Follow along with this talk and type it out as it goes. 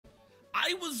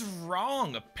I was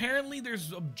wrong. Apparently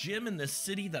there's a gym in this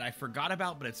city that I forgot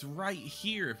about, but it's right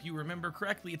here. If you remember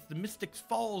correctly, it's the Mystic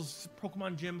Falls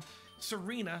Pokemon Gym.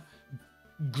 Serena.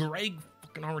 Greg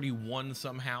fucking already won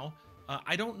somehow.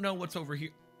 I don't know what's over here.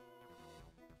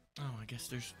 Oh, I guess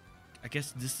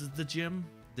this is the gym.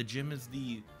 The gym is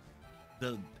the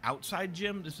outside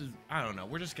gym. This is, I don't know.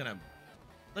 We're just gonna,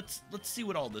 let's see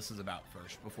what all this is about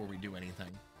first before we do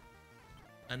anything.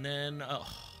 And then, I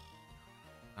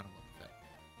don't love that.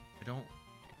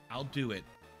 I'll do it,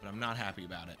 but I'm not happy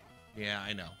about it. Yeah,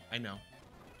 I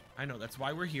know. That's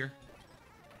why we're here.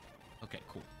 Okay,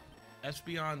 cool.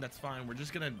 Espeon, that's fine. We're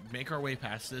just gonna make our way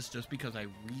past this just because I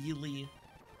really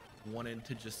wanted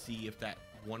to just see if that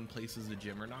one place is a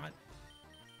gym or not.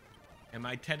 Am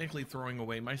I technically throwing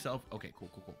away myself? Okay, cool.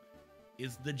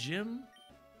 Is the gym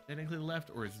technically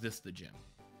left, or is this the gym?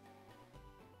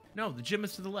 No, the gym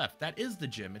is to the left. That is the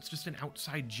gym. It's just an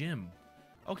outside gym.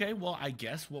 Okay, well, I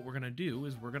guess what we're gonna do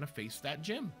is we're gonna face that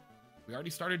gym. We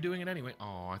already started doing it anyway.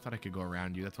 Oh, I thought I could go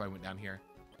around you. That's why I went down here.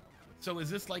 So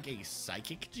is this like a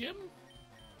psychic gym?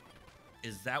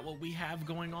 Is that what we have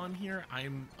going on here?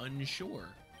 I'm unsure.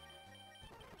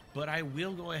 But I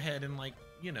will go ahead and, like,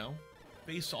 you know,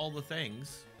 face all the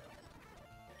things.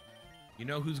 You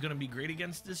know who's going to be great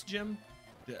against this gym?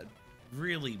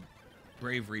 Really,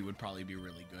 Bravery would probably be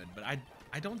really good. But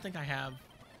I don't think I have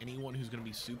anyone who's going to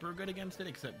be super good against it,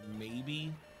 except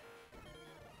maybe...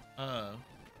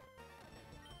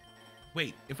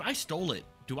 Wait, if I stole it,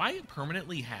 do I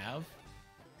permanently have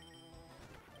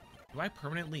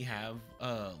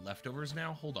leftovers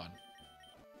now? Hold on.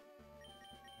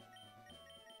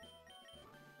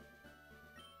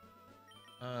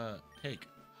 Take.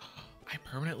 I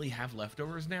permanently have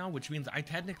leftovers now, which means I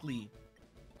technically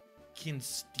can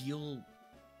steal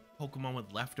Pokemon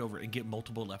with leftover and get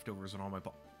multiple leftovers on all my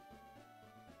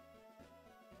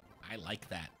I like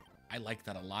that. I like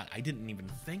that a lot. I didn't even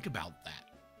think about that.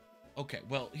 Okay,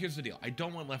 well, here's the deal. I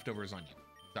don't want leftovers on you.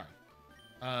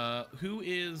 Sorry. Who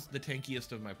is the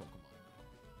tankiest of my Pokemon?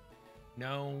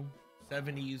 No.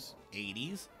 70s,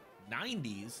 80s,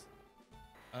 90s.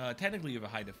 Technically you have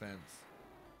a high defense.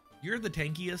 You're the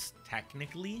tankiest,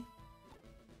 technically.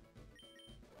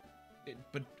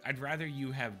 But I'd rather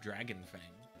you have Dragon Fang.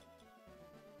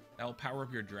 That'll power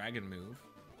up your Dragon move.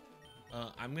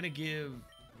 I'm gonna give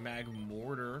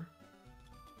Magmortar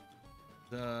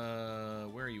the...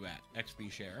 Where are you at?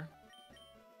 XP share.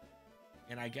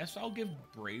 And I guess I'll give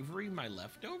Bravery my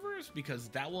leftovers because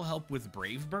that will help with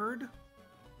Brave Bird.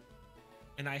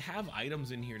 And I have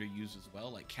items in here to use as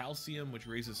well, like Calcium, which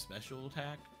raises special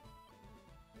attack.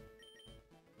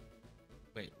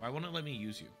 Wait, why won't it let me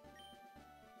use you?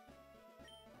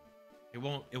 It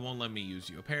won't let me use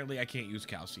you. Apparently I can't use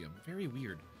Calcium. Very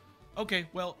weird. Okay,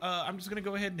 well, I'm just gonna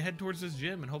go ahead and head towards this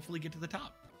gym and hopefully get to the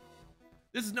top.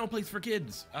 This is no place for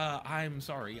kids. I'm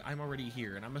sorry, I'm already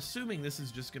here, and I'm assuming this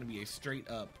is just gonna be a straight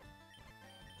up,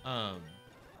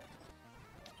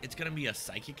 it's gonna be a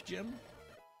psychic gym,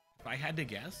 if I had to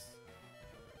guess.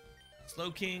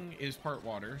 Slowking is part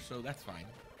water, so that's fine.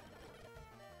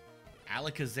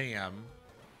 Alakazam,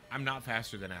 I'm not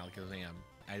faster than Alakazam.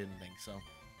 I didn't think so.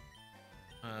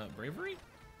 Bravery?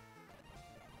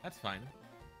 That's fine.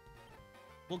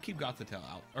 We'll keep Gothitelle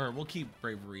out, or we'll keep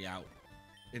Bravery out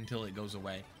until it goes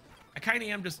away. I kind of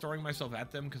am just throwing myself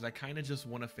at them because I kind of just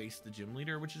want to face the gym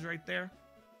leader, which is right there.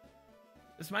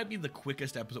 This might be the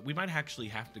quickest episode. We might actually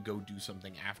have to go do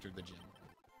something after the gym.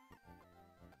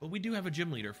 But we do have a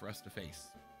gym leader for us to face.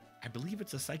 I believe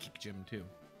it's a psychic gym too.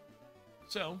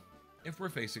 So, if we're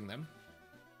facing them,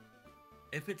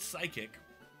 if it's psychic,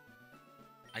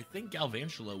 I think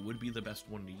Galvantula would be the best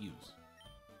one to use.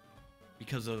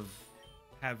 Because of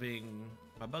having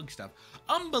my bug stuff.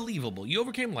 Unbelievable. You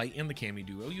overcame Light and the Cammy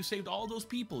duo. You saved all those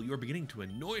people. You are beginning to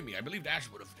annoy me. I believed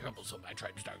Ash would have troublesome. I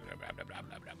tried to start blah, blah, blah, blah,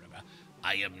 blah, blah, blah.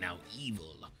 I am now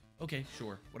evil. Okay,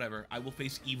 sure. Whatever. I will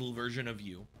face evil version of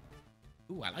you.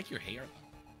 Ooh, I like your hair.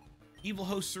 Evil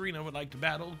host Serena would like to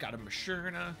battle. Got a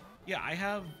Masherna. Yeah, I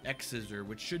have X-Scissor,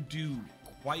 which should do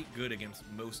quite good against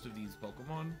most of these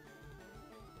Pokemon.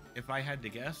 If I had to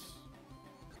guess.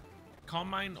 Calm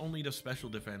Mind only does special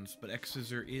defense, but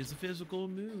X-Scissor is a physical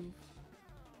move.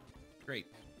 Great.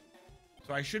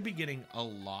 So I should be getting a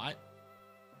lot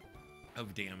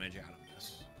of damage out of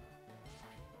this.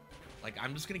 Like,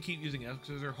 I'm just going to keep using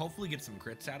X-Scissor, hopefully get some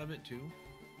crits out of it too.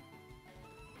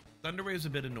 Thunder Wave is a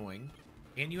bit annoying,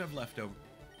 and you have leftover.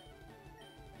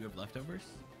 You have leftovers?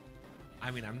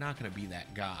 I mean, I'm not going to be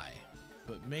that guy,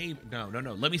 but maybe... No.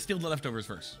 Let me steal the leftovers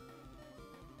first.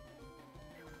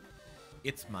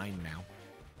 It's mine now.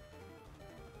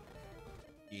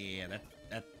 Yeah,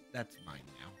 that's mine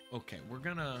now. Okay, we're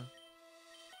gonna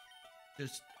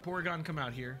just Porygon come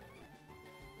out here.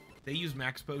 They use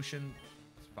Max Potion.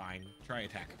 It's fine. Try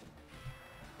attack.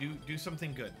 Do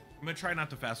something good. I'm gonna try not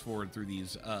to fast forward through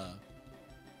these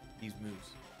moves.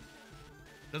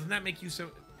 Doesn't that make you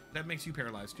so? That makes you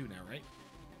paralyzed too now, right?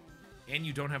 And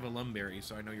you don't have a Lumberry,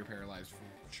 so I know you're paralyzed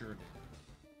for sure.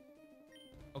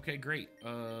 Okay, great.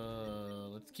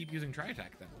 Let's keep using Tri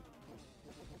Attack then.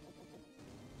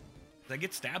 I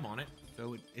get stab on it,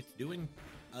 so it's doing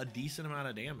a decent amount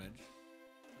of damage.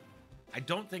 I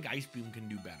don't think Ice Beam can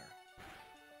do better.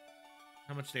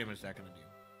 How much damage is that gonna do?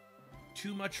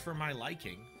 Too much for my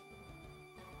liking.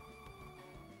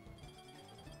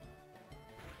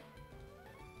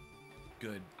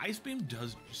 Good. Ice Beam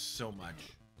does so much.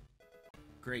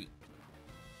 Great.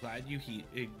 Glad you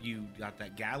got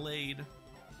that Gallade.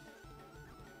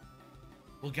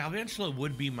 Well, Galvantula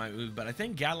would be my move, but I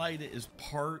think Gallade is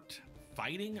part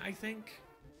fighting, I think.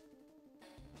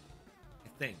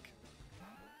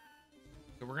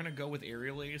 So we're gonna go with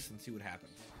Aerial Ace and see what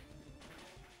happens.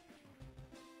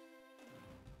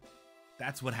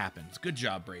 That's what happens. Good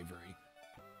job, Bravery.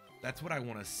 That's what I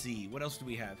want to see. What else do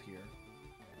we have here?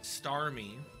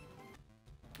 Starmie,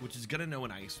 which is gonna know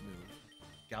an ice move.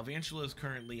 Galvantula is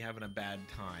currently having a bad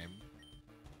time.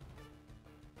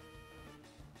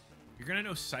 You're gonna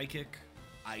know Psychic,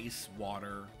 Ice,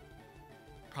 Water,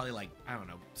 probably like, I don't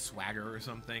know, Swagger or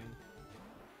something.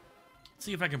 Let's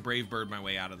see if I can Brave Bird my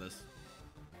way out of this.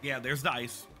 Yeah, there's the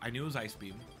Ice. I knew it was Ice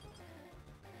Beam.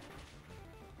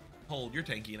 Hold, you're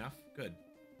tanky enough. Good.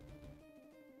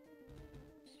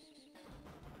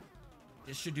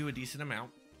 This should do a decent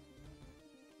amount.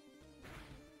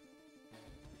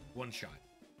 One shot.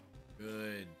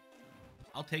 Good.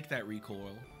 I'll take that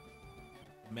recoil.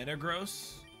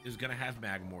 Metagross is gonna have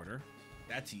Magmortar.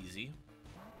 That's easy.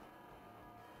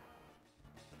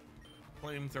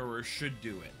 Flamethrower should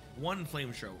do it. One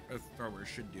Flamethrower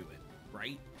should do it,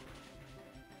 right?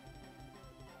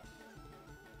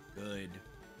 Good.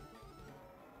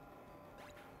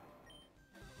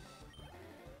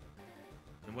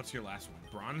 And what's your last one?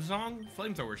 Bronzong?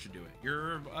 Flamethrower should do it.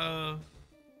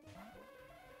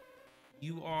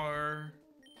 You are,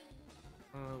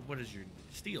 what is your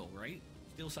Steel, right?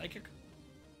 Steel Psychic?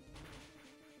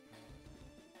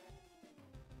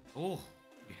 Oh,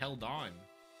 you held on.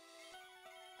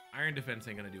 Iron Defense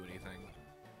ain't gonna do anything.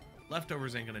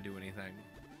 Leftovers ain't gonna do anything.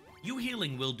 You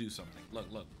healing will do something. Look,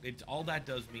 it's all that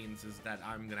does means is that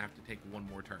I'm gonna have to take one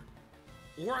more turn.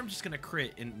 Or I'm just gonna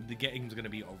crit and the game's gonna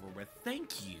be over with.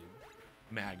 Thank you,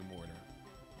 Magmortar.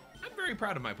 I'm very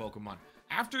proud of my Pokemon.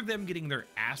 After them getting their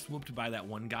ass whooped by that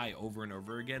one guy over and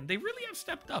over again, they really have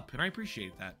stepped up, and I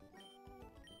appreciate that.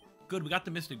 Good, we got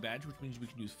the Mystic Badge, which means we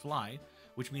can use Fly,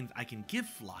 which means I can give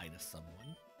Fly to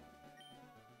someone.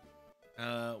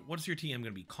 What's your TM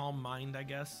gonna be? Calm Mind, I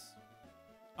guess?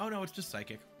 Oh no, it's just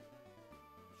Psychic.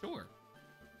 Sure.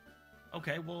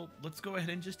 Okay, well, let's go ahead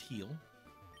and just heal.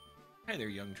 Hey there,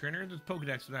 young trainer. This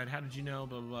Pokedex tonight. How did you know?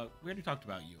 Blah, blah, blah. We already talked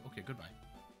about you. Okay, goodbye.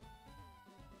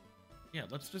 Yeah,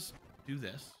 let's just do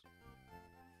this.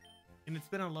 And it's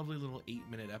been a lovely little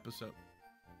 8-minute episode.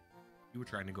 You were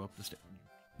trying to go up the stairs.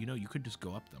 You know, you could just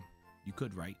go up them. You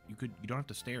could, right? You could. You don't have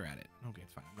to stare at it. Okay,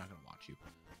 it's fine. I'm not gonna watch you.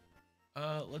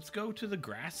 Let's go to the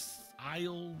grass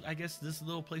aisle. I guess this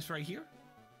little place right here.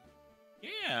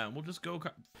 Yeah, we'll just go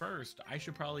first. I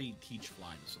should probably teach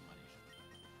Fly to somebody.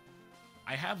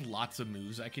 I have lots of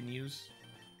moves I can use,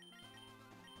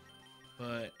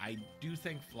 but I do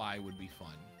think Fly would be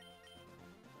fun.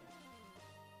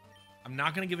 I'm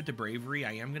not going to give it to Bravery.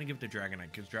 I am going to give it to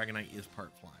Dragonite because Dragonite is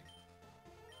part flying.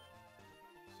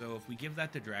 So if we give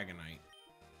that to Dragonite,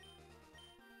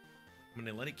 I'm going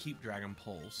to let it keep Dragon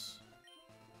Pulse.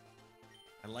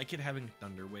 I like it having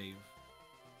Thunder Wave.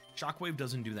 Shockwave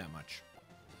doesn't do that much.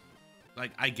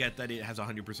 Like, I get that it has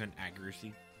 100%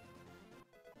 accuracy,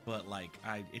 but like,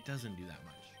 it doesn't do that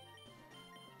much.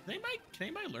 Can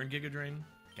anybody learn Giga Drain?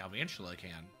 Galvantula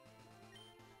can.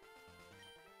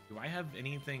 Do I have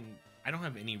anything? I don't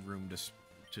have any room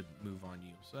to move on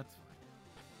you, so that's fine.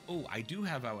 Oh, I do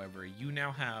have, however, you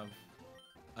now have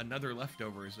another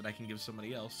leftovers that I can give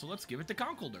somebody else, so let's give it to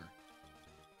Conkeldurr.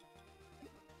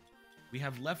 We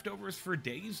have leftovers for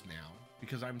days now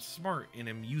because I'm smart and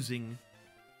am using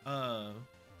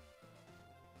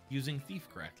Thief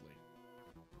correctly.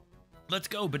 Let's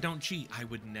go, but don't cheat. I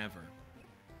would never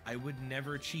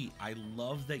cheat. I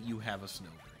love that you have a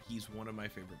Snover. He's one of my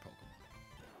favorite Pokemon.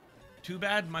 Too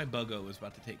bad my Buggo is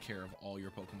about to take care of all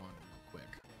your Pokemon real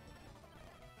quick.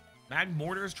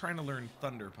 Magmortar is trying to learn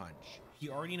Thunder Punch. He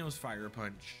already knows Fire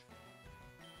Punch.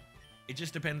 It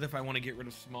just depends if I want to get rid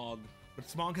of Smog But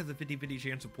Smog has a 50-50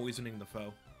 chance of poisoning the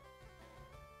foe.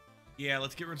 Yeah,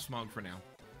 let's get rid of Smog for now.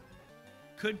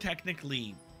 Could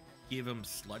technically give him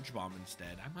Sludge Bomb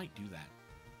instead. I might do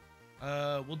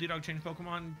that. Will Ddog change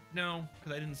Pokemon? No,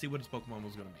 because I didn't see what his Pokemon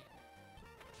was going to be.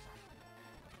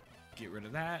 Get rid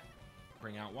of that.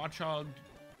 Bring out Watchog.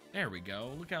 There we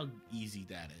go. Look how easy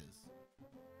that is.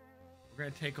 We're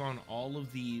going to take on all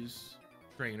of these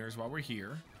trainers while we're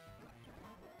here.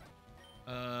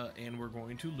 And we're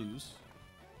going to lose.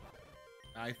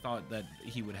 I thought that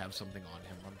he would have something on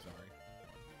him. I'm sorry.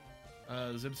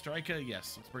 Zebstrika,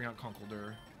 yes. Let's bring out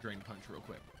Conkeldurr. Drain Punch real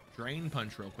quick. Drain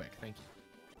Punch real quick. Thank you.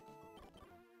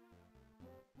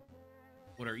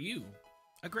 What are you?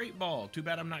 A Great Ball. Too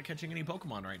bad I'm not catching any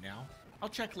Pokemon right now. I'll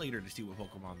check later to see what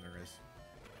Pokemon there is.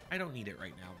 I don't need it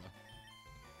right now,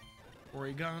 though.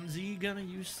 Oregon Z gonna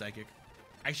use Psychic.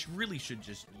 I really should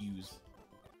just use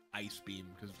Ice Beam,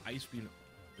 because Ice Beam...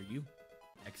 For you.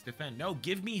 X Defend. No,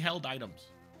 give me held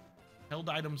items. Held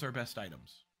items are best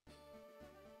items.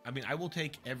 I mean, I will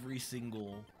take every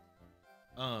single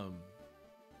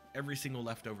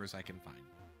leftovers I can find.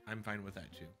 I'm fine with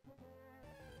that, too.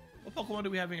 What Pokemon do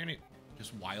we have here?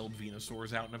 Just wild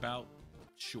Venusaurs out and about?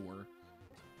 Sure.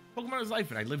 Pokemon is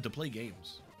life, and I live to play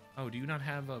games. Oh, do you not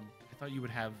have a... I thought you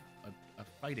would have a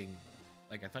fighting...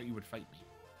 Like, I thought you would fight me.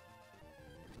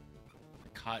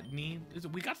 Cottony?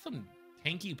 We got some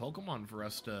tanky Pokemon for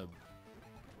us to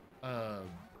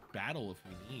battle if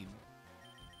we need.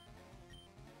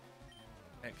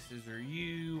 X-Scissor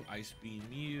you, Ice Beam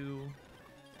you.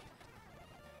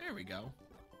 There we go.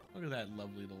 Look at that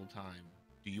lovely little time.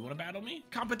 Do you want to battle me?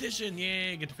 Competition!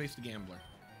 Yay! Get to face the gambler.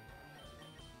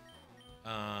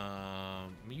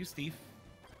 Let me use Thief.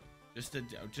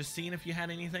 Just seeing if you had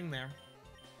anything there.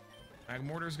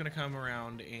 Magmortar's gonna come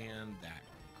around and that.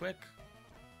 Quick.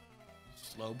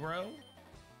 Slowbro.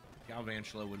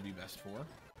 Galvantula would be best for.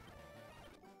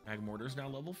 Magmortar's now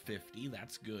level 50.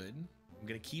 That's good. I'm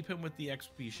gonna keep him with the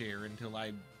XP share until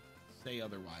I say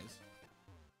otherwise.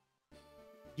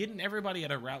 Getting everybody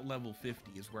at a route level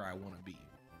 50 is where I want to be.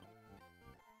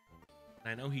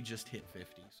 And I know he just hit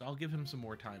 50, so I'll give him some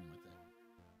more time with it.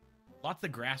 Lots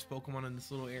of grass Pokemon in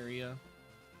this little area.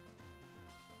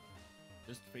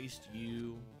 Just faced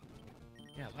you.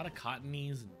 Yeah, a lot of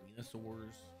Cottonies and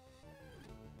Venusaurs.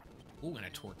 Ooh, and a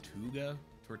Tortuga.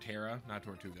 Torterra, not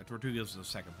Tortuga. Tortuga is the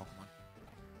second Pokemon.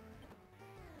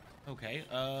 Okay,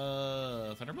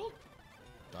 Thunderbolt?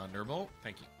 Thunderbolt,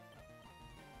 thank you.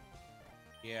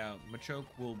 Yeah, Machoke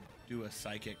will do a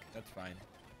Psychic, that's fine.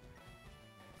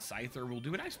 Scyther will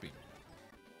do an Ice Beam.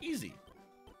 Easy.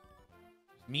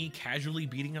 Me casually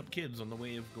beating up kids on the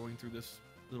way of going through this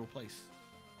little place.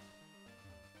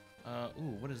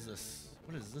 Ooh, what is this?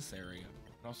 What is this area?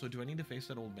 And also, do I need to face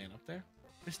that old man up there?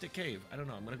 Mystic Cave. I don't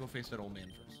know. I'm gonna go face that old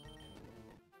man first.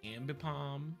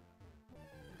 Ambipom.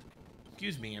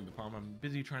 Excuse me, Ambipom. I'm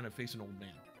busy trying to face an old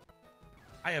man.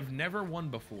 I have never won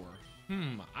before.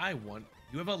 I won.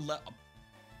 You have a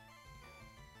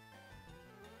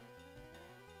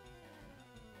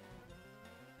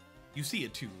You see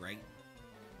it too, right?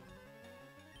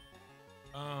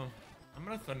 I'm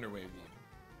gonna Thunder Wave you.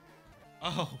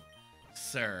 Oh,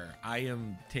 sir, I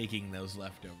am taking those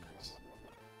leftovers.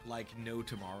 Like no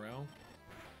tomorrow.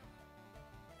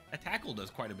 A tackle does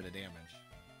quite a bit of damage.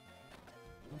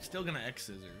 I'm still gonna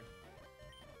X-Scissor.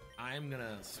 I'm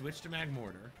gonna switch to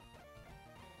Magmortar.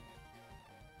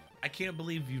 I can't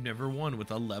believe you never won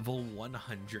with a level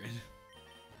 100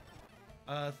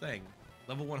 thing.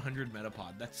 Level 100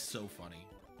 Metapod. That's so funny.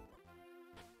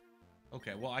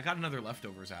 Okay, well, I got another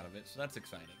leftovers out of it, so that's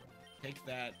exciting. Take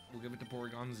that. We'll give it to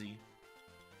Porygon Z.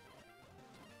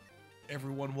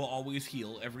 Everyone will always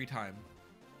heal every time.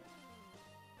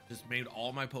 Just made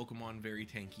all my Pokemon very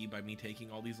tanky by me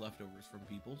taking all these leftovers from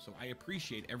people, so I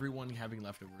appreciate everyone having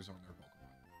leftovers on their Pokemon.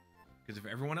 Because if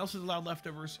everyone else is allowed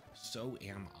leftovers, so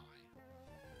am I.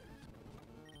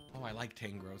 Oh, I like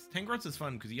Tangrowth. Tangrowth is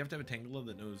fun because you have to have a Tangela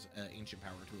that knows Ancient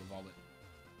Power to evolve it.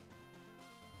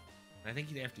 And I think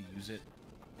you have to use it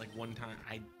like one time.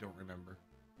 I don't remember.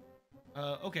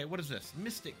 Okay, what is this?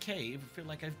 Mystic Cave. I feel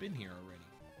like I've been here already.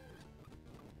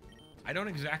 I don't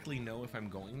exactly know if I'm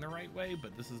going the right way,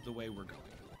 but this is the way we're going.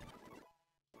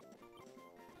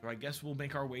 So I guess we'll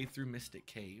make our way through Mystic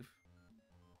Cave.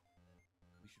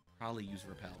 We should probably use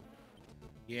Repel.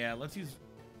 Yeah, let's use...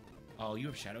 Oh, you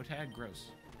have Shadow Tag?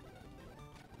 Gross.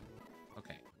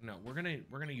 Okay, no, we're gonna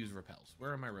use Repels.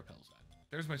 Where are my Repels at?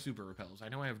 There's my Super Repels. I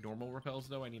know I have normal Repels,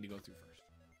 though. I need to go through first.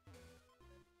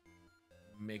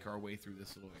 Make our way through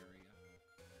this little area.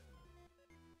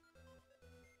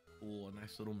 Cool, a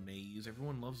nice little maze.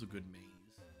 Everyone loves a good maze.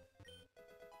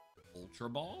 Ultra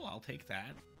Ball, I'll take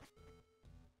that.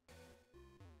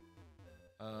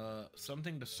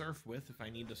 Something to surf with if I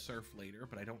need to surf later,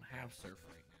 but I don't have surf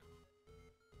right now.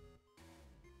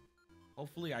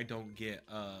 Hopefully I don't get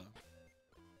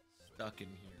stuck in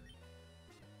here.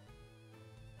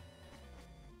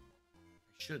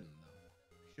 I shouldn't though.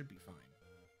 I should be fine.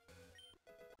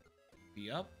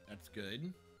 Be up, that's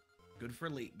good. Good for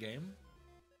late game.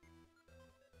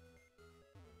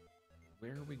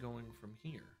 Where are we going from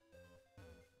here?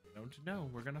 I don't know.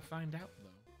 We're gonna find out though.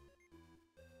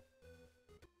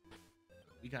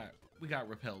 We got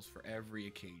repels for every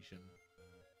occasion.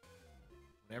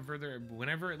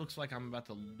 Whenever it looks like I'm about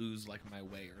to lose like my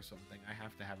way or something, I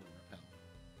have to have a repel.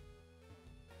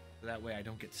 So that way I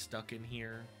don't get stuck in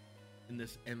here in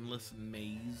this endless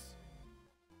maze.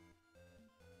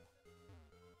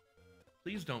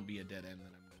 Please don't be a dead end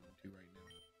that I'm going to right now.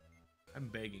 I'm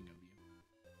begging of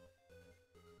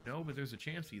you. No, but there's a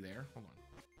Chansey there. Hold on.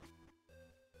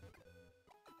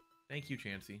 Thank you,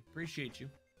 Chansey. Appreciate you.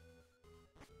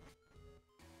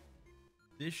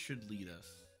 This should lead us.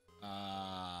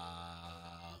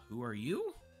 Who are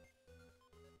you?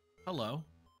 Hello.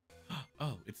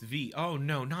 Oh, it's V. Oh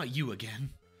no, not you again.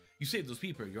 You saved those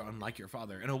people. You're unlike your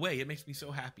father. In a way, it makes me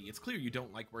so happy. It's clear you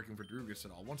don't like working for DARUGIS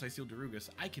at all. Once I seal DARUGIS,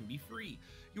 I can be free.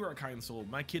 You are a kind soul.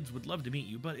 My kids would love to meet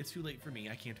you, but it's too late for me.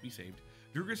 I can't be saved.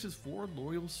 DARUGIS has 4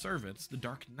 loyal servants, the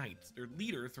Dark Knights. Their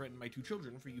leader threatened my 2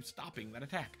 children for you stopping that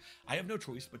attack. I have no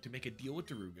choice but to make a deal with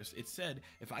DARUGIS. It said,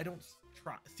 if I don't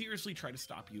seriously try to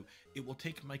stop you, it will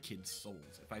take my kids'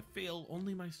 souls. If I fail,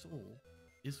 only my soul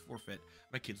is forfeit.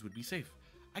 My kids would be safe.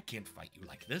 I can't fight you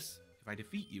like this. If I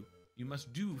defeat you, you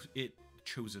must do it,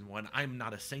 chosen one. I'm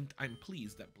not a saint. I'm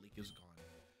pleased that Blake is gone.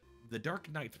 The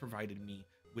Dark Knights provided me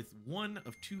with one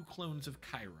of 2 clones of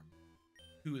Chiron,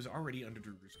 who is already under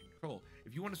DARUGIS control.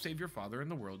 If you want to save your father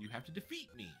and the world, you have to defeat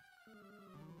me.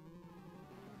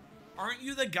 Aren't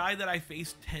you the guy that I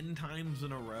faced 10 times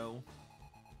in a row?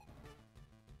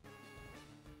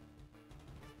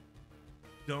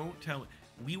 Don't tell me.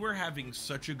 We were having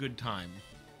such a good time.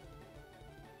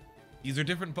 These are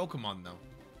different Pokemon, though.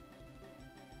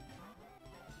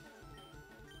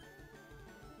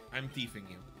 I'm thieving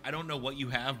you. I don't know what you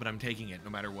have, but I'm taking it, no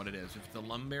matter what it is. If it's a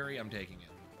Lumberry, I'm taking it.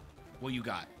 What you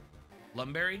got?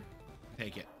 Lumberry?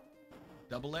 Take it.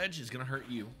 Double Edge is gonna hurt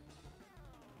you.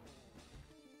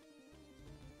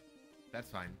 That's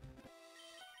fine.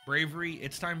 Bravery,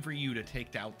 it's time for you to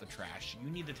take out the trash. You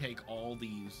need to take all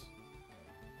these.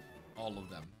 All of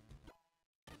them.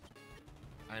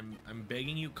 I'm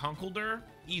begging you. Conkeldurr?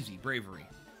 Easy. Bravery.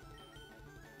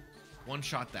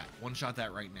 One-shot that. One-shot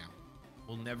that right now.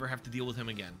 We'll never have to deal with him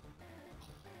again.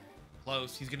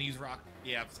 Close. He's gonna use rock.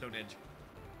 Yeah, Stone Edge.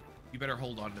 You better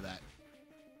hold on to that.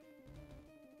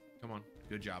 Come on.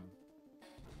 Good job.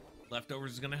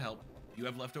 Leftovers is gonna help. You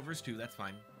have leftovers too. That's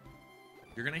fine.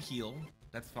 You're gonna heal.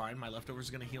 That's fine. My leftovers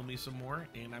is gonna heal me some more,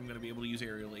 and I'm gonna be able to use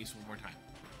Aerial Ace one more time.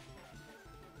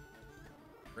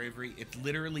 Bravery. It's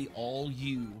literally all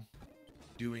you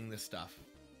doing this stuff.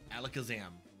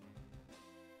 Alakazam.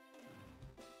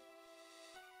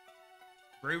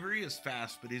 Bravery is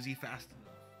fast, but is he fast enough?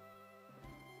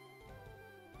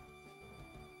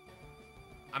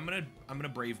 I'm gonna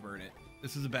Brave Bird it.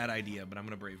 This is a bad idea, but I'm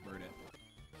gonna Brave Bird it.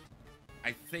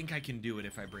 I think I can do it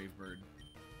if I Brave Bird.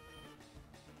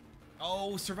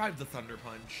 Oh, survive the Thunder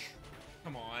Punch.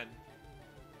 Come on.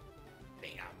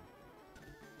 Damn.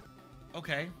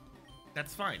 Okay.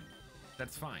 That's fine.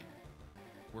 That's fine.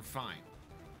 We're fine.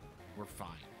 We're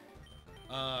fine.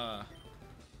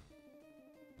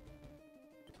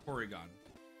 Porygon.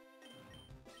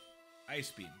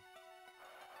 Ice Beam.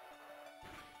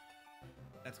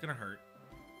 That's gonna hurt.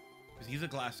 Because he's a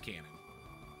glass cannon.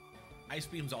 Ice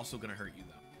Beam's also gonna hurt you,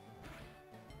 though.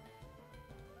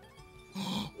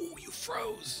 Oh, you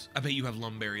froze! I bet you have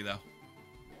Lumberry, though.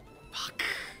 Fuck.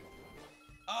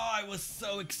 Oh, I was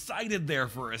so excited there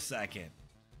for a second.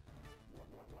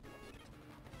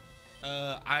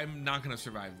 I'm not gonna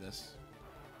survive this.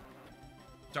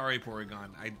 Sorry, Porygon.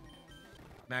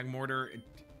 Magmortar,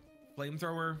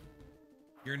 Flamethrower,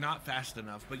 you're not fast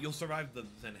enough, but you'll survive the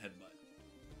Zen Headbutt.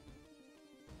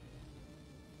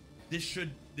 This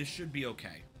should be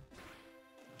okay.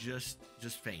 Just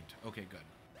faint. Okay, good.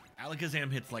 Alakazam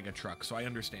hits like a truck, so I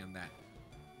understand that.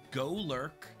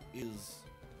 Golurk is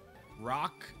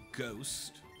Rock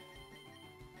Ghost.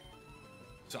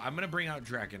 So I'm gonna bring out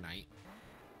Dragonite.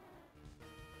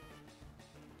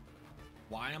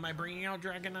 Why am I bringing out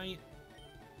Dragonite?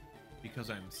 Because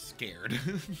I'm scared.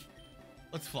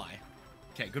 Let's fly.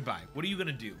 Okay, goodbye. What are you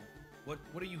gonna do? What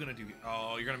are you gonna do?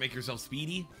 Oh, you're gonna make yourself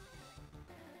speedy?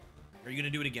 Are you gonna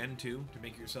do it again too to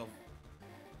make yourself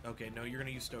Okay, no, you're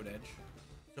gonna use Stone Edge.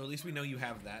 So at least we know you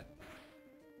have that.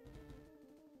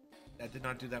 That did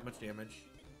not do that much damage.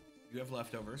 You have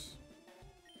leftovers.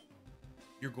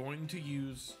 You're going to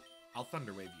use... I'll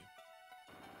Thunder Wave you.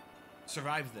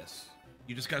 Survive this.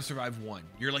 You just gotta survive one.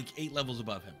 You're like 8 levels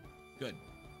above him. Good.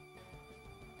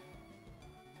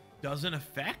 Doesn't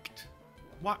affect?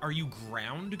 What? Are you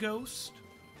Ground Ghost?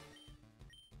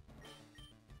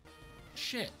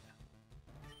 Shit.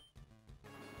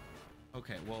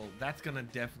 Okay, well, that's gonna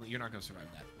definitely... You're not gonna survive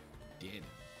that. Did.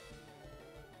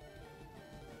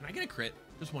 Can I get a crit?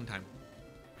 Just one time.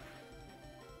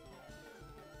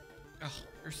 Oh,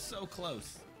 you're so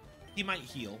close. He might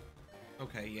heal.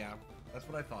 Okay, yeah. That's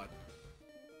what I thought.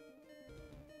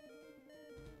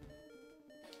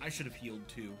 I should have healed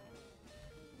too.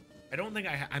 I don't think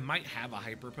I might have a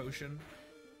hyper potion.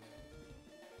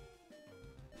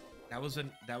 That was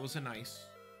a nice.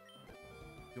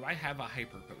 Do I have a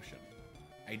hyper potion?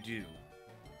 I do.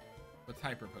 What's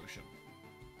hyper potion?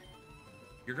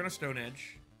 You're gonna Stone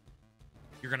Edge.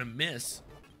 You're gonna miss.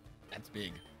 That's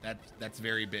big. That's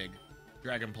very big.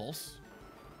 Dragon Pulse.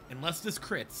 Unless this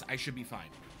crits, I should be fine.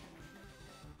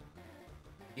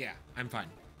 Yeah, I'm fine.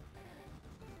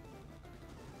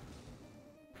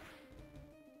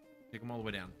 Take them all the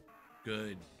way down.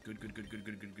 Good. Good.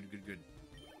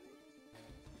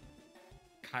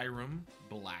 Kyurem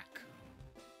Black.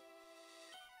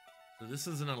 So this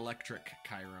is an electric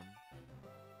Kyurem.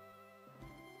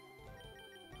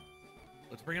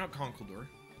 Let's bring out Conkeldurr.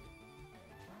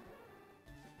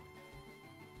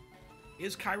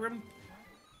 Is Kyurem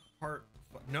part...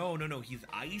 No, he's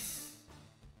ice.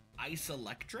 Ice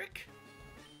electric?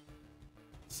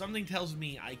 Something tells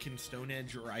me I can Stone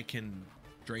Edge or I can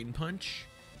Drain Punch.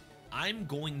 I'm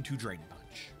going to Drain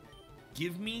Punch.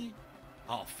 Give me...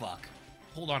 Oh, fuck.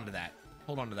 Hold on to that.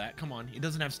 Hold on to that. Come on. It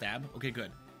doesn't have stab. Okay,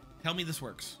 good. Tell me this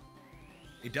works.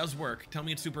 It does work. Tell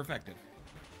me it's super effective.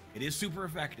 It is super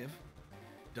effective.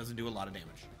 Doesn't do a lot of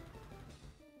damage.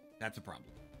 That's a problem.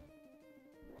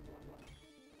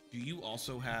 Do you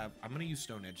also have... I'm going to use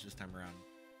Stone Edge this time around.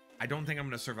 I don't think I'm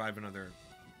going to survive another...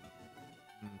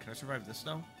 Can I survive this,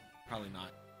 though? Probably not.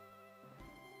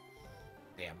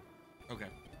 Damn. Okay.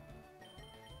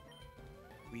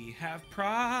 We have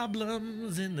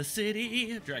problems in the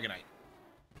city. Dragonite.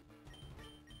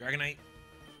 Dragonite.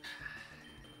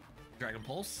 Dragon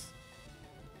Pulse.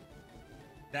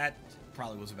 That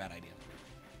probably was a bad idea.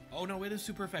 Oh, no, it is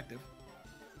super effective.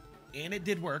 And it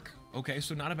did work. Okay,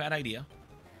 so not a bad idea.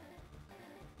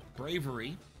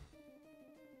 Bravery.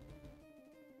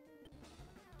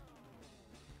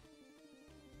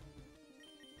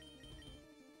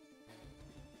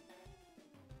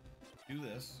 Let's do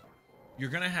this. You're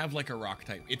gonna have like a rock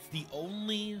type. It's the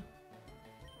only...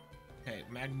 Okay,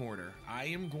 Magmortar. I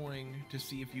am going to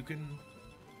see if you can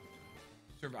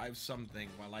survive something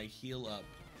while I heal up.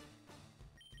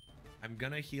 I'm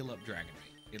gonna heal up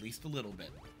Dragonite. At least a little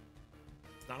bit.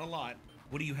 It's not a lot.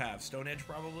 What do you have? Stone Edge,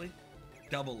 probably?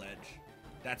 Double Edge.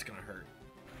 That's gonna hurt.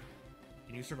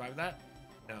 Can you survive that?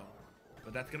 No.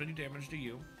 But that's gonna do damage to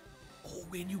you. Oh,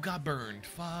 and you got burned.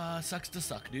 Sucks to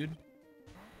suck, dude.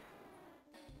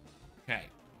 Okay.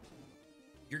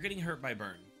 You're getting hurt by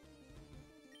burn.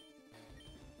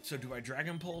 So do I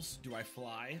Dragon Pulse? Do I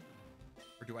Fly?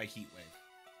 Or do I Heat Wave?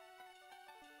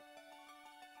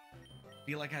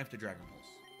 Feel like I have to Dragon Pulse.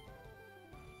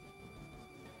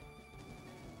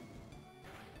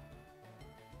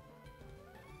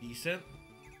 Decent.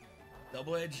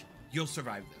 Double Edge. You'll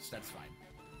survive this. That's fine.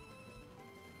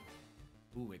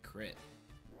 Ooh, it crit.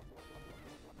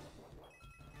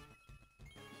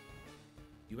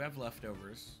 You have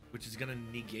leftovers, which is going to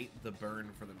negate the burn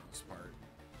for the most part.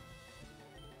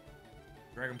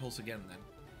 Dragon Pulse again, then.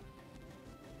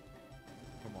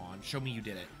 Come on. Show me you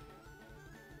did it.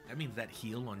 That means that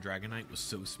heal on Dragonite was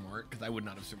so smart, because I would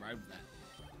not have survived that.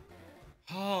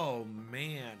 Oh,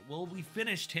 man. Well, we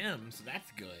finished him, so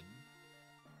that's good.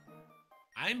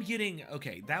 I'm getting...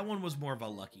 Okay, that one was more of a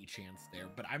lucky chance there,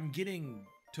 but I'm getting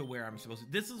to where I'm supposed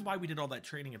to... This is why we did all that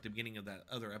training at the beginning of that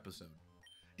other episode.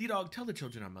 Ddog, tell the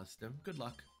children I must them. Good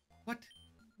luck. What?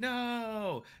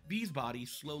 No! V's body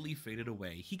slowly faded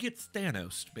away. He gets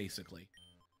Thanos, basically.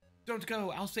 Don't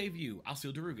go. I'll save you. I'll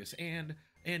steal DARUGIS. And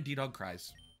Ddog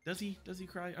cries. Does he? Does he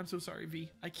cry? I'm so sorry, V.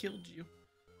 I killed you.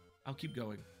 I'll keep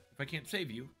going. If I can't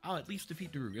save you, I'll at least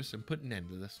defeat DARUGIS and put an end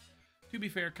to this. To be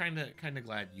fair, kinda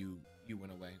glad you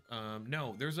went away.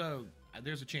 No, there's a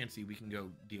Chansey we can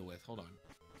go deal with. Hold on.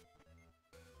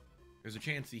 There's a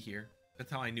Chansey here.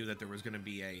 That's how I knew that there was gonna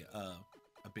be a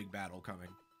big battle coming.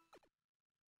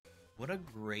 What a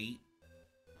great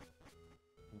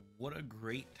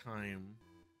time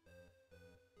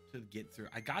to get through.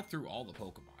 I got through all the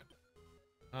Pokemon.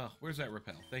 Oh, where's that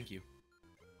repel? Thank you.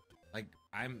 Like,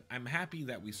 I'm happy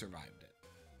that we survived it.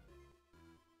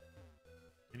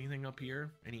 Anything up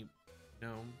here?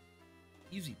 No.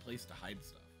 Easy place to hide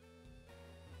stuff.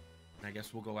 And I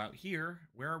guess we'll go out here.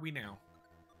 Where are we now?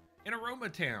 In Aroma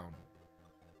Town.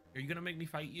 Are you gonna make me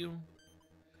fight you?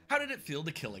 How did it feel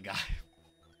to kill a guy?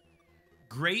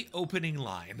 Great opening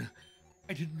line.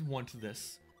 I didn't want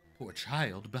this. Poor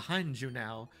child, behind you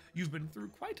now. You've been through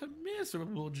quite a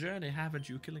miserable journey, haven't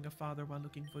you? Killing a father while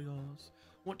looking for yours.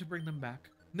 Want to bring them back?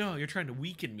 No, you're trying to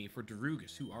weaken me for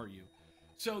DARUGIS. Who are you?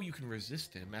 So you can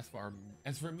resist him. As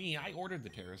for me, I ordered the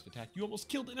terrorist attack. You almost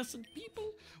killed innocent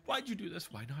people. Why'd you do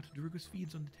this? Why not? DARUGIS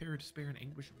feeds on the terror, despair, and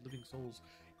anguish of living souls,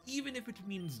 even if it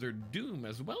means their doom,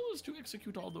 as well as to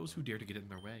execute all those who dare to get in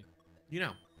their way. You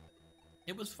know,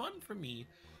 it was fun for me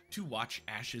to watch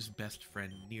Ash's best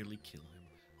friend nearly kill him.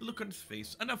 The look on his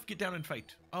face. Enough, get down and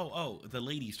fight. Oh, the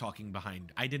lady's talking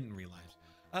behind. I didn't realize.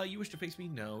 You wish to face me?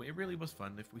 No, it really was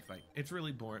fun if we fight. It's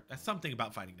really boring. That's something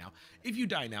about fighting now. If you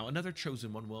die now, another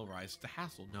chosen one will arise. It's a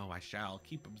hassle. No, I shall.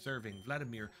 Keep observing.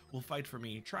 Vladimir will fight for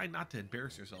me. Try not to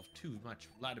embarrass yourself too much.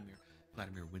 Vladimir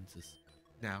wins this.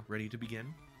 Now, ready to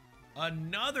begin?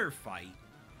 Another fight?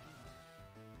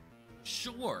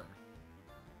 Sure.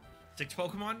 6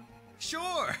 Pokemon?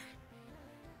 Sure.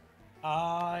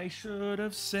 I should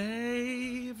have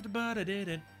saved, but I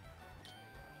didn't.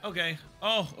 Okay.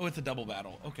 Oh, it's a double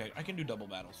battle. Okay, I can do double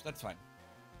battles. That's fine.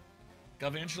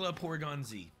 Galvantula, Porygon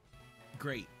Z.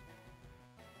 Great.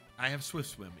 I have Swift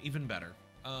Swim. Even better.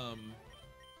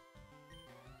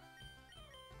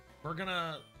 We're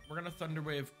gonna Thunder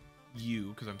Wave you,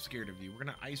 because I'm scared of you. We're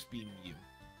gonna Ice Beam you.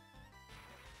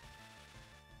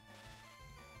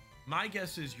 My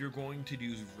guess is you're going to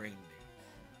use Rain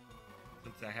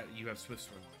Dance, since you have Swift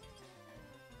Swim.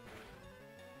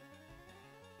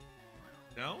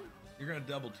 No? You're gonna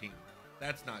double team.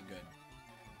 That's not good.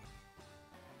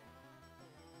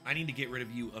 I need to get rid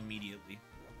of you immediately.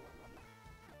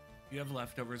 You have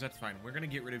leftovers, that's fine. We're gonna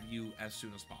get rid of you as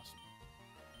soon as possible.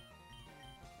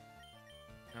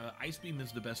 Ice Beam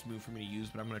is the best move for me to use,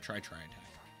 but I'm gonna try Attack.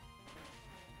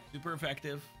 Super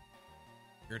effective.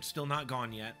 You're still not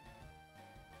gone yet.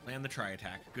 Land the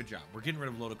Tri-Attack. Good job. We're getting rid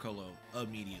of Ludicolo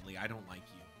immediately. I don't like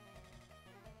you.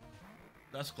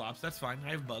 Dusclops, that's fine.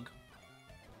 I have Bug.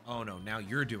 Oh no, now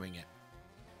you're doing it.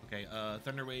 Okay,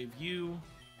 Thunder Wave you.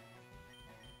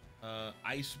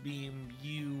 Ice Beam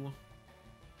you.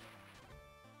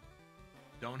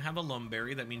 Don't have a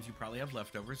Lumberry. That means you probably have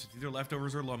leftovers. It's either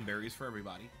leftovers or Lumberries for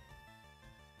everybody.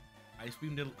 Ice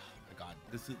Beam did. Oh my god.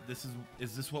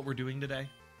 Is this what we're doing today?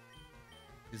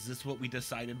 Is this what we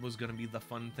decided was going to be the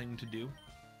fun thing to do?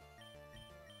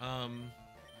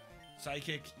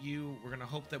 Psychic you. We're going to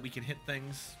hope that we can hit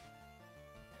things.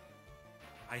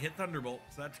 I hit Thunderbolt,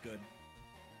 so that's good.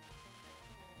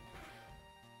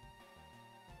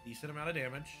 Decent amount of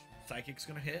damage. Psychic's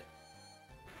gonna hit.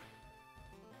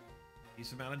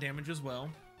 Decent amount of damage as well.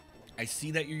 I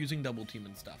see that you're using double team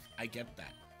and stuff. I get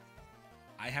that.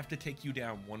 I have to take you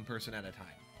down one person at a time.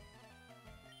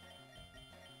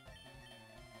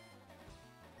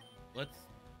 Let's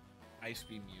Ice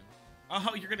Beam you.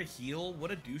 Oh, you're gonna heal?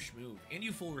 What a douche move. And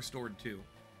you full restored too.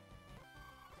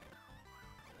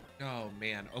 Oh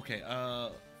man, okay,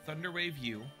 Thunder Wave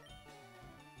you.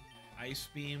 Ice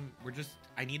Beam,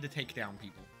 I need to take down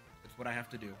people. That's what I have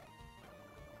to do.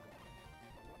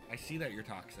 I see that you're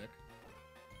toxic.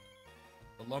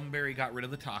 The Lumberry got rid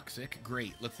of the toxic.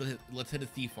 Great, let's hit a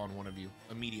Thief on one of you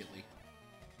immediately.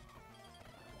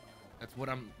 That's what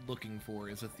I'm looking for,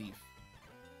 is a Thief.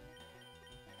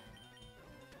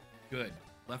 Good,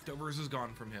 leftovers is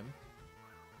gone from him.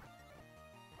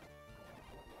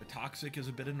 The toxic is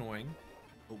a bit annoying,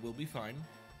 but we'll be fine.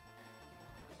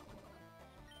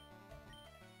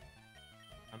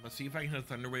 I'm gonna see if I can hit a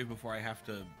Thunder Wave before I have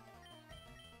to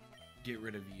get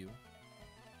rid of you.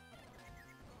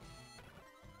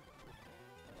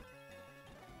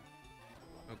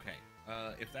 Okay,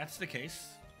 if that's the case,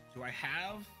 do I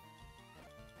have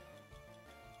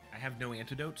no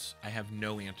antidotes? I have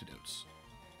no antidotes.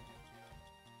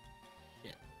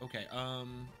 Yeah, okay,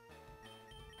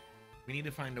 we need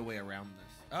to find a way around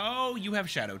this. Oh, you have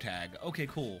Shadow Tag. Okay,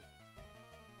 cool.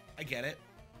 I get it.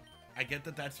 I get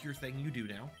that that's your thing you do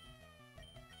now.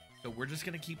 So we're just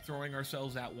going to keep throwing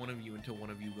ourselves at one of you until one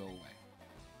of you go away.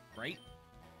 Right?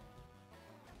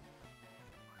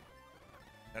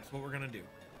 That's what we're going to do.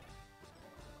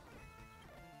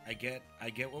 I get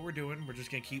what we're doing. We're just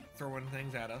going to keep throwing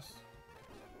things at us.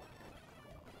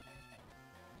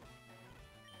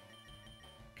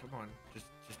 Come on. Just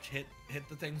hit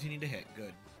the things you need to hit.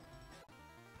 Good.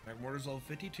 Magmortar's level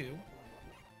 52.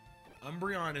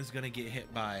 Umbreon is gonna get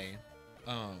hit by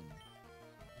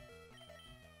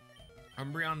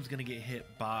Umbreon's gonna get hit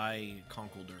by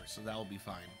Conkeldurr, so that'll be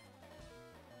fine.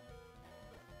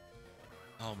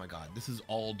 Oh my god, this is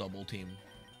all double team.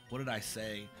 What did I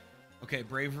say? Okay,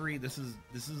 Bravery, this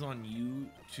is on you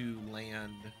to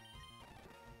land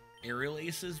aerial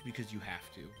aces because you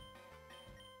have to.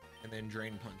 And then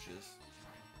drain punches.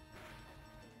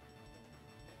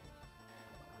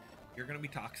 You're gonna be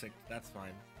toxic, that's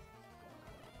fine.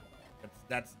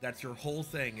 That's your whole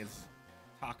thing is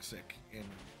toxic in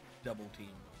double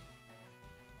team.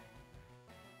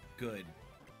 Good.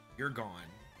 You're gone.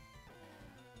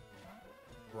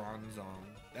 Bronzong.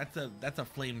 That's a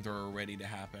flamethrower ready to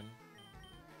happen.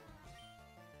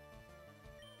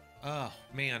 Oh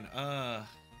man,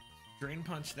 drain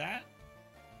punch that.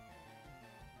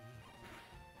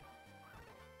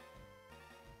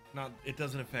 Not, it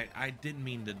doesn't affect. I didn't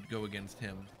mean to go against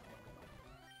him.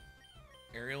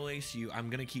 Aerial Ace you. I'm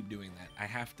gonna keep doing that. I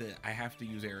have to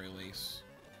use Aerial Ace.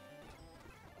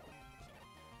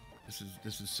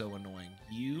 This is so annoying.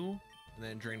 You and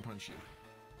then drain punch you.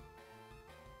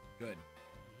 Good.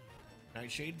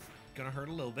 Nightshade's gonna hurt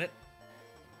a little bit.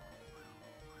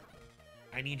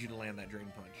 I need you to land that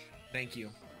drain punch. Thank you.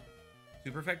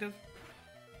 Super effective?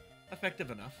 Effective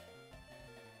enough.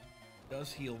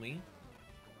 Does heal me.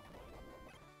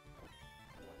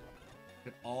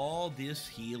 But all this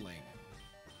healing.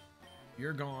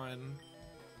 You're gone.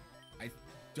 I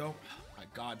don't. Oh my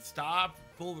god, stop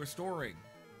full restoring.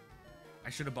 I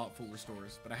should have bought full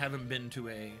restores, but I haven't been to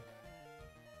a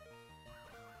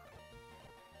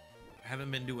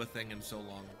thing in so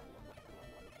long.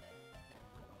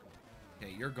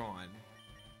 Okay, you're gone.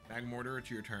 Magmortar, it's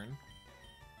your turn.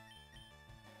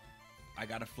 I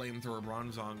got a flamethrower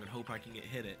Bronzong and hope I can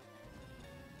hit it.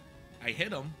 I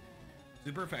hit him.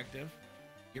 Super effective.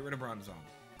 Get rid of Bronzong.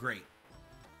 Great.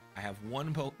 I have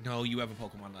one no, you have a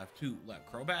Pokemon left. Two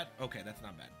left. Crobat? Okay, that's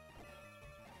not bad.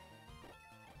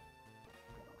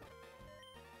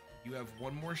 You have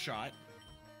one more shot.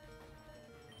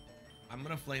 I'm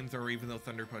gonna flamethrower even though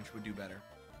Thunder Punch would do better.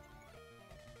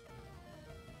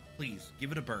 Please,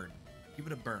 give it a burn. Give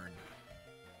it a burn.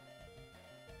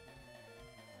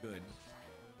 Good.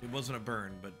 It wasn't a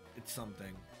burn, but it's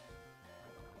something.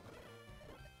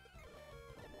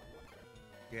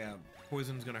 Yeah,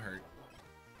 poison's gonna hurt.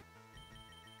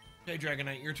 Okay,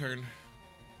 Dragonite, your turn.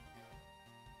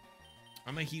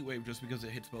 I'm gonna Heat Wave just because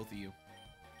it hits both of you.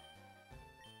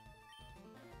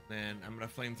 Then I'm gonna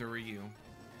Flamethrower you.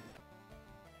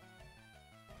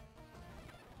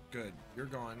 Good, you're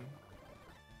gone.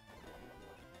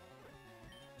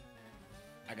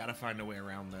 I gotta find a way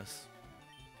around this.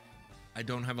 I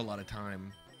don't have a lot of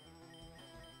time.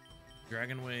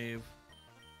 Dragon Wave,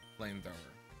 Flamethrower.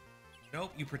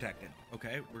 Nope, you protected.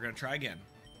 Okay, we're gonna try again.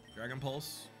 Dragon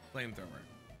Pulse, Flamethrower.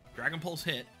 Dragon Pulse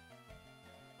hit.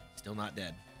 Still not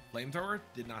dead. Flamethrower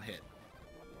did not hit.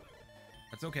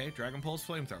 That's okay. Dragon Pulse,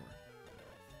 Flamethrower.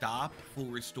 Stop full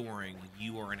restoring.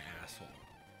 You are an asshole.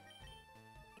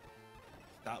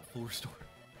 Stop full restoring.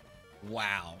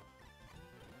 Wow.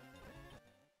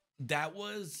 That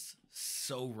was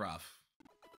so rough.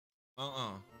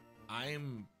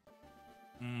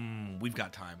 We've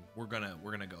got time. We're gonna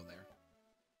go there.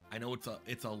 I know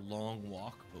it's a long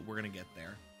walk, but we're gonna get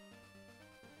there.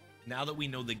 Now that we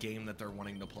know the game that they're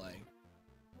wanting to play.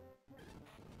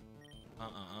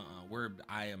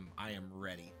 I am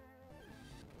ready.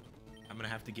 I'm gonna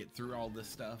have to get through all this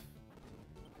stuff.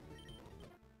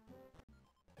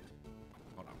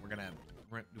 Hold on, we're gonna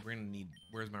need,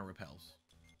 where's my repels?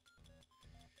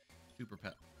 Super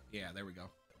pet. Yeah, there we go.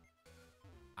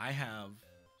 I have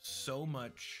so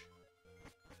much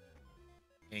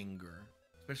anger,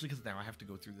 especially because now I have to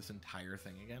go through this entire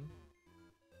thing again.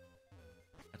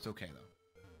 That's okay though.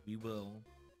 We will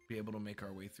be able to make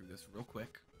our way through this real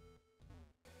quick.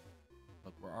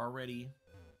 Look, we're already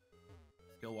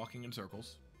still walking in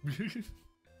circles.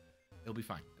 It'll be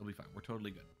fine. It'll be fine. We're totally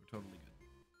good. We're totally good.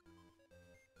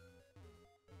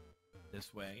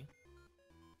 This way.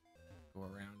 Go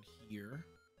around here.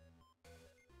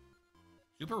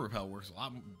 Super Repel works a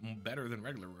lot better than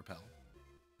regular Repel.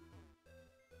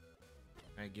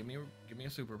 Alright, give me a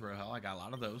Super Repel. I got a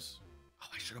lot of those. Oh,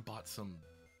 I should have bought some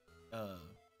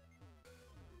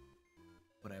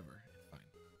whatever. It's fine.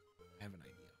 I have an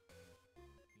idea.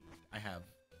 I have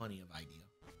plenty of idea.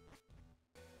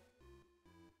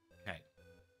 Okay.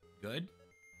 Good.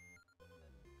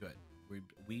 Good.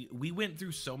 We went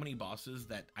through so many bosses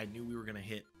that I knew we were gonna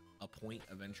hit a point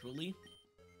eventually.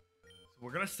 So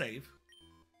we're gonna save.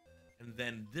 And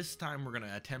then this time we're going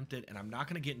to attempt it, and I'm not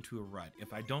going to get into a rut.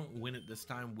 If I don't win it this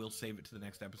time, we'll save it to the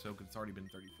next episode because it's already been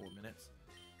 34 minutes.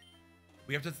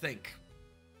 We have to think.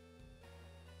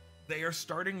 They are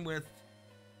starting with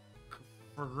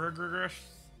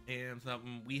and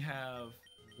something. We have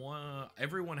one.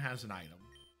 Everyone has an item.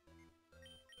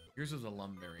 Yours is a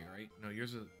lumberry, right? No,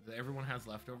 yours is. Everyone has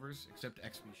leftovers except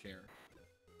XP share.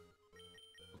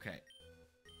 Okay.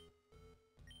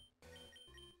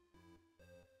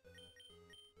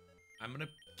 I'm gonna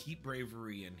keep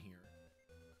bravery in here.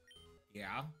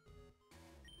 Yeah.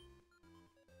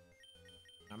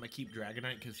 I'm gonna keep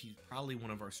Dragonite because he's probably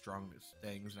one of our strongest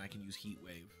things, and I can use Heat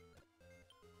Wave.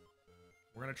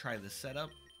 We're gonna try this setup.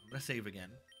 I'm gonna save again.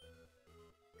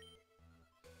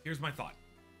 Here's my thought.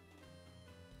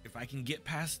 If I can get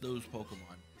past those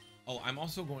Pokemon. Oh, I'm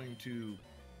also going to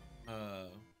what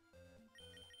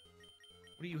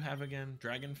do you have again?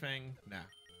 Dragon Fang? Nah.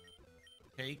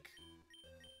 Take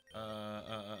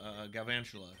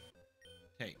Galvantula.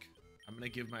 Take. I'm gonna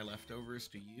give my leftovers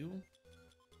to you.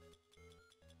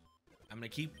 I'm gonna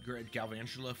keep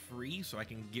Galvantula free so I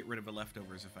can get rid of the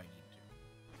leftovers if I need to.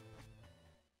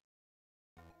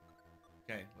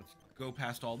 Okay, let's go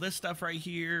past all this stuff right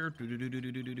here.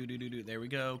 There we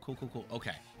go. Cool, cool, cool.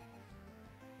 Okay.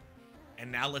 And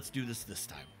now let's do this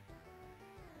time.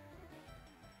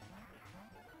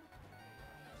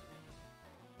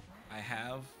 I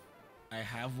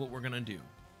have what we're gonna do.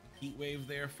 Heat Wave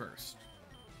there first.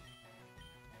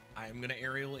 I'm gonna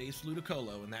Aerial Ace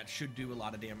Ludicolo, and that should do a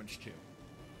lot of damage too.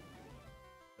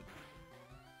 But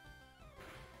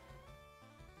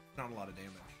not a lot of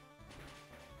damage.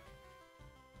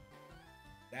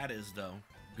 That is, though,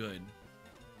 good.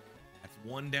 That's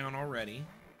one down already.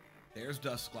 There's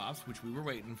Dusclops, which we were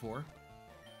waiting for.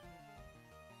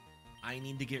 I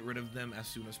need to get rid of them as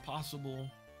soon as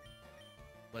possible.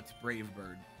 Let's Brave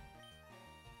Bird.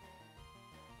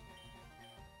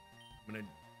 I'm gonna...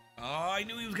 Oh, I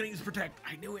knew he was gonna use Protect.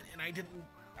 I knew it, and I didn't.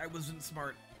 I wasn't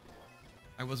smart.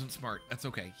 I wasn't smart. That's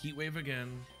okay. Heat Wave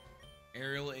again.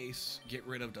 Aerial Ace. Get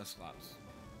rid of Dusclops.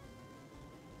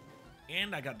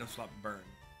 And I got Dusclops burn.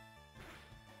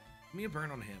 Give me a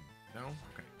burn on him. No?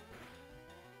 Okay.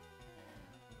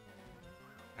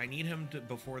 I need him to,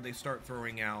 before they start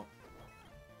throwing out,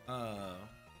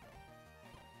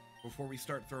 before we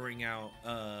start throwing out,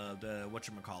 the,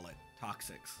 whatchamacallit,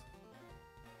 Toxics.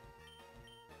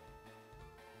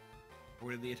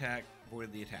 Avoided the attack,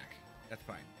 avoided the attack. That's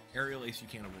fine. Aerial Ace you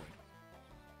can't avoid.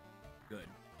 Good.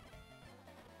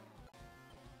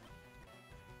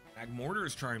 Magmortar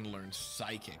is trying to learn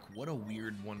Psychic. What a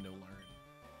weird one to learn.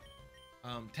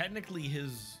 Technically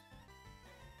his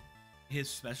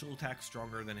special attack's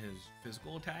stronger than his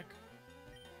physical attack.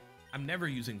 I'm never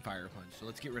using Fire Punch, so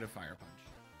let's get rid of Fire Punch.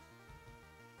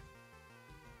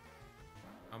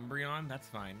 Umbreon, that's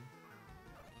fine.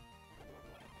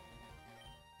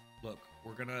 Look,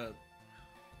 we're gonna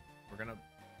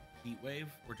Heat Wave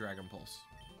or Dragon Pulse.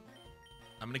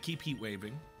 I'm gonna keep Heat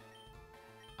Waving.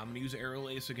 I'm gonna use Aerial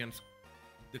Ace against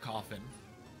the Coffin.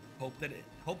 Hope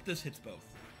this hits both.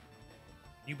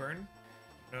 Can you burn?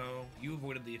 No, you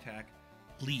avoided the attack.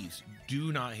 Please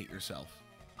do not hit yourself.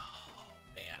 Oh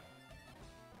man,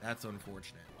 that's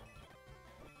unfortunate.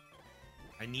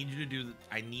 I need you to do.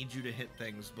 I need you to hit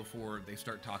things before they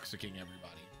start toxicking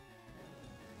everybody.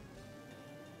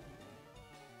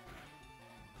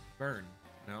 Burn.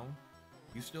 No,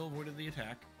 you still avoided the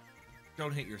attack.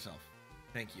 Don't hit yourself.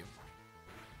 Thank you.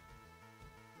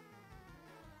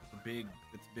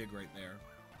 It's big right there.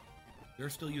 They're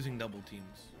still using double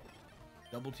teams.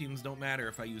 Double teams don't matter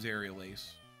if I use Aerial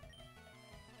Ace.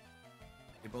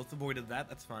 They both avoided that,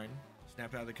 that's fine.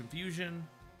 Snap out of the confusion.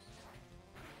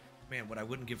 Man, what I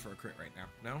wouldn't give for a crit right now.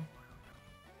 No?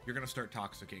 You're gonna start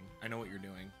toxicking. I know what you're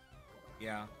doing.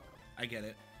 Yeah, I get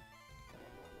it.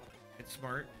 It's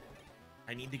smart.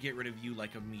 I need to get rid of you,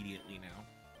 like, immediately now.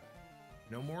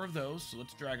 No more of those, so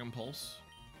let's Dragon Pulse.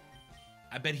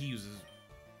 I bet he uses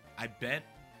Protect.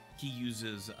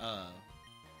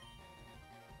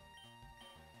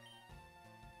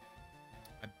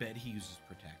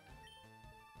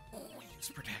 Oh, he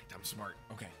used Protect. I'm smart.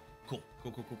 Okay, cool.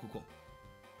 Cool.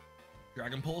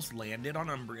 Dragon Pulse landed on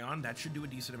Umbreon. That should do a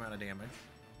decent amount of damage.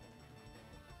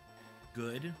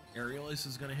 Good. Aerial Ace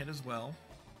is going to hit as well.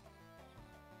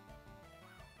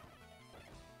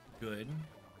 Good.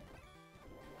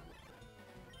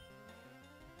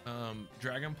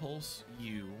 Dragon Pulse,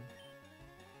 you.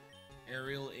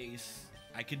 Aerial Ace.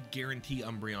 I could guarantee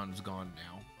Umbreon's gone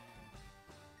now.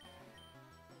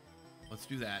 Let's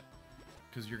do that,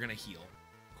 because you're going to heal.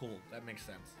 Cool, that makes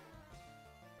sense.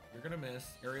 You're going to miss.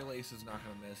 Aerial Ace is not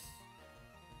going to miss.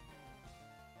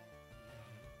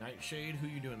 Nightshade, who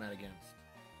you doing that against?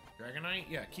 Dragonite?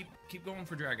 Yeah, keep going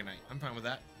for Dragonite. I'm fine with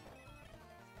that.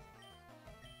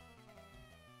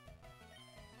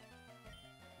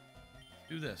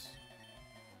 Do this.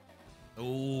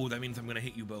 Oh, that means I'm gonna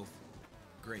hit you both.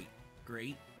 Great,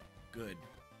 great, good.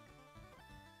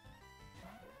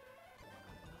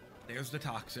 There's the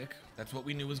toxic. That's what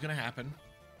we knew was gonna happen.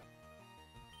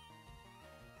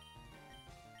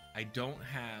 I don't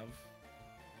have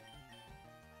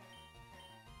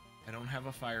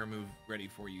a fire move ready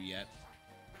for you yet.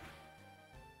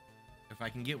 If I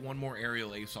can get one more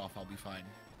aerial ace off, I'll be fine.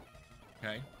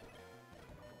 Okay?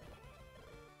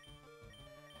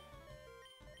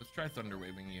 Let's try thunder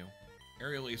waving you.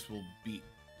 Aerial ace will beat.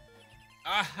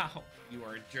 Ow! You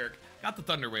are a jerk. Got the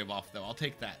thunder wave off though. I'll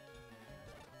take that.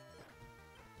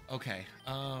 Okay.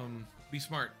 Be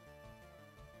smart.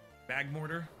 Mag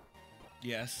mortar?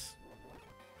 Yes.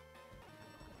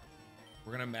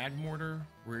 We're gonna mag mortar.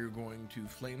 We're going to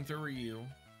flamethrower you.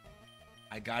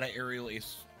 I got an aerial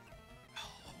ace.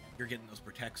 Oh, you're getting those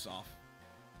protects off.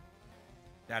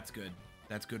 That's good.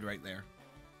 That's good right there.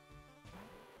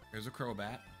 There's a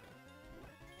Crobat.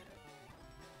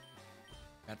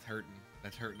 That's hurting.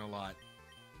 That's hurting a lot.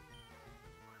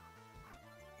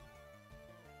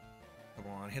 Come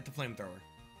on, hit the flamethrower.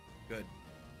 Good.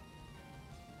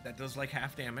 That does like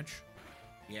half damage.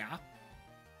 Yeah.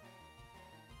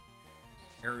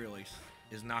 Aerial ace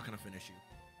is not gonna finish you.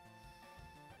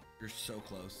 You're so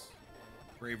close.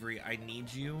 Bravery, I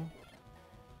need you.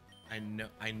 I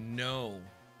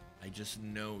just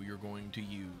know you're going to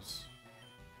use.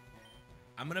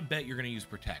 I'm gonna bet you're gonna use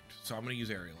protect, so I'm gonna use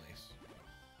aerial ace.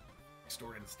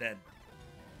 Store instead.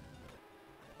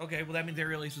 Okay, well that means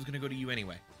aerial ace is gonna go to you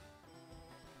anyway.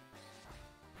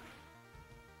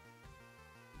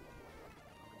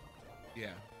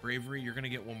 Yeah, bravery, you're gonna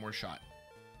get one more shot.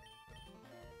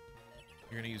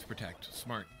 You're gonna use protect.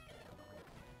 Smart.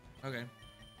 Okay.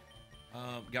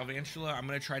 Galvantula, I'm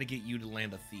gonna try to get you to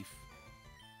land a thief.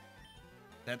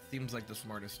 That seems like the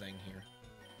smartest thing here.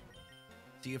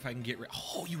 See if I can get rid.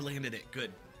 Oh, you landed it.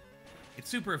 Good. It's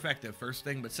super effective, first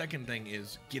thing, but second thing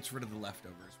is gets rid of the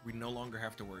leftovers. We no longer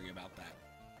have to worry about that.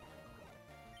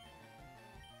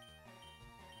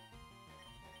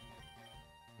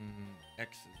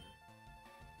 X scissor.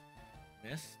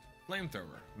 Missed.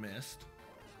 Flamethrower. Missed.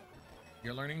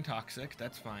 You're learning toxic.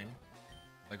 That's fine.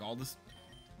 Like all this,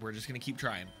 we're just gonna keep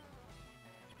trying.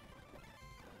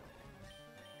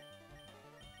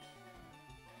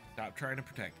 Stop trying to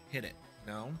protect. Hit it.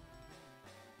 No.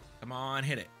 Come on,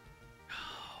 hit it.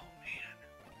 Oh, man.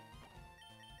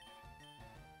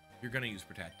 You're gonna use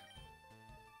protect.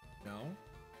 No.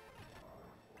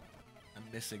 I'm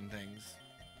missing things.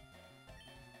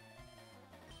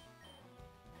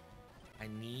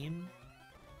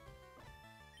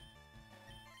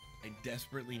 I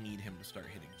desperately need him to start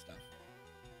hitting stuff.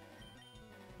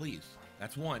 Please.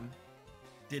 That's one.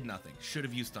 Did nothing. Should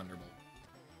have used Thunderbolt.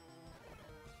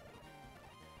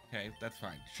 Okay, that's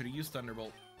fine. Should have used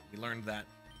Thunderbolt. We learned that.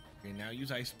 We now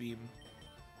use Ice Beam.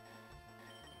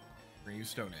 We're gonna use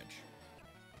Stone Edge.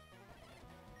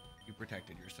 You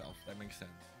protected yourself. That makes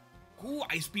sense. Ooh,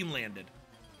 Ice Beam landed.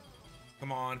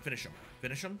 Come on, finish him.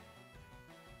 Finish him.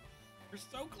 You're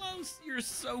so close. You're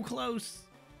so close.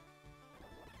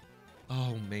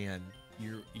 Oh man,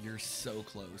 you're so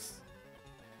close.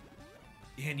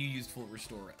 And you used full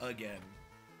restore again.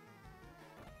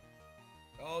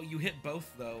 Oh, you hit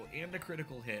both though, and a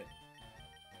critical hit.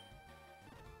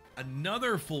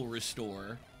 Another full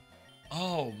restore.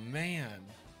 Oh man.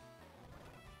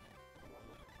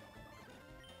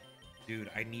 Dude,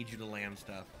 I need you to land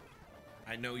stuff.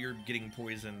 I know you're getting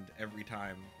poisoned every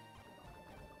time.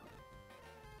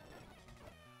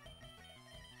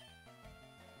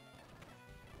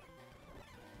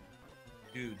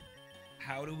 Dude,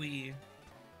 how do we...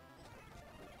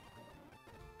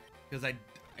 Because I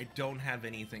don't have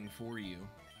anything for you.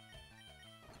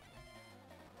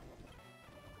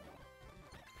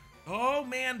 Oh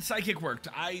man, Psychic worked.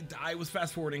 I was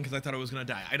fast forwarding because I thought I was gonna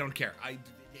die. I don't care.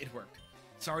 It worked.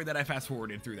 Sorry that I fast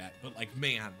forwarded through that, but like,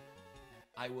 man,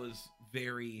 I was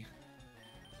very,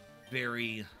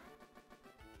 very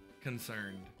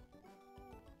concerned.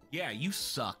 Yeah, you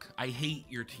suck. I hate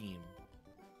your team.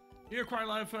 You acquire a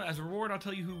lot of fun. As a reward, I'll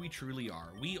tell you who we truly are.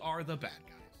 We are the bad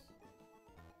guys.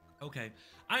 Okay,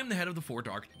 I'm the head of the 4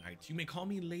 Dark Knights. You may call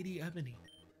me Lady Ebony.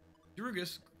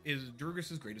 DARUGIS is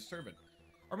DARUGIS' greatest servant.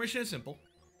 Our mission is simple.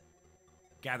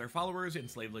 Gather followers,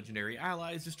 enslave legendary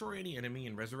allies, destroy any enemy,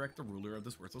 and resurrect the ruler of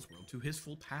this worthless world to his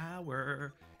full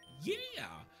power. Yeah!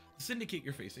 The syndicate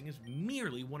you're facing is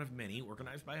merely one of many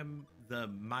organized by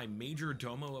my major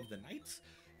domo of the knights.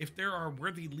 If there are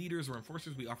worthy leaders or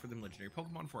enforcers, we offer them legendary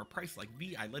Pokemon for a price. Like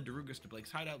V, I led DARUGIS to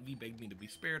Blake's hideout. V begged me to be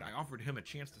spared. I offered him a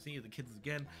chance to see the kids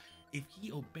again. If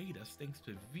he obeyed us, thanks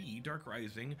to V, Dark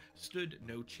Rising stood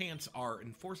no chance. Our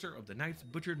enforcer of the Knights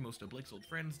butchered most of Blake's old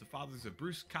friends, the fathers of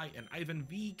Bruce, Kai, and Ivan.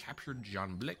 V captured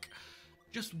John Blick.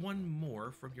 Just one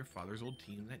more from your father's old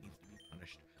team that needs to be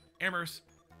punished. Amherst,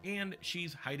 and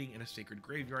she's hiding in a sacred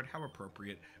graveyard. How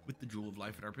appropriate. With the jewel of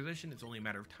life in our possession, it's only a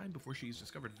matter of time before she's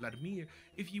discovered. Vladimir,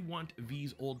 if you want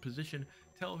V's old position,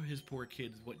 tell his poor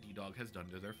kids what Ddog has done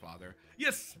to their father.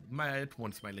 Yes, at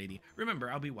once, my lady.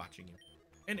 Remember, I'll be watching you.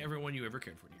 And everyone you ever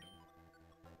cared for, Ddog.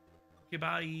 Okay,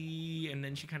 bye. And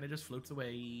then she kind of just floats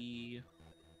away.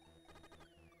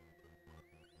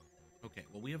 Okay,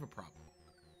 well, we have a problem.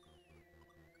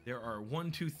 There are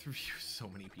 1, 2, 3, so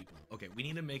many people. Okay, we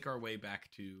need to make our way back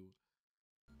to,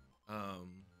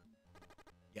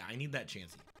 yeah, I need that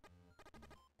Chansey.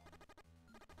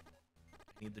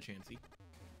 I need the Chansey.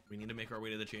 We need to make our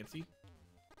way to the Chansey.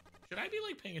 Should I be,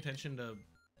 like, paying attention to,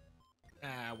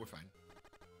 we're fine.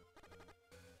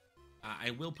 I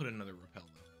will put another repel,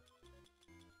 though.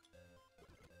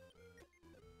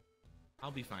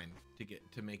 I'll be fine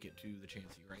to make it to the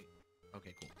Chansey, right?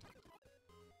 Okay,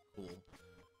 cool. Cool.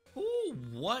 Ooh,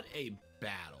 what a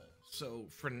battle. So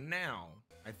for now,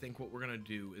 I think what we're gonna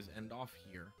do is end off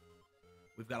here.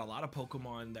 We've got a lot of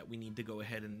Pokemon that we need to go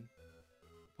ahead and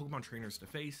Pokemon trainers to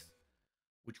face,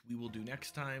 which we will do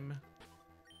next time.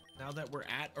 Now that we're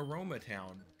at Aroma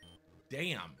Town,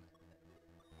 damn.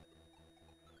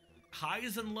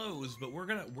 Highs and lows, but we're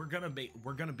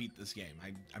gonna beat this game.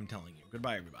 I'm telling you.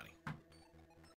 Goodbye, everybody.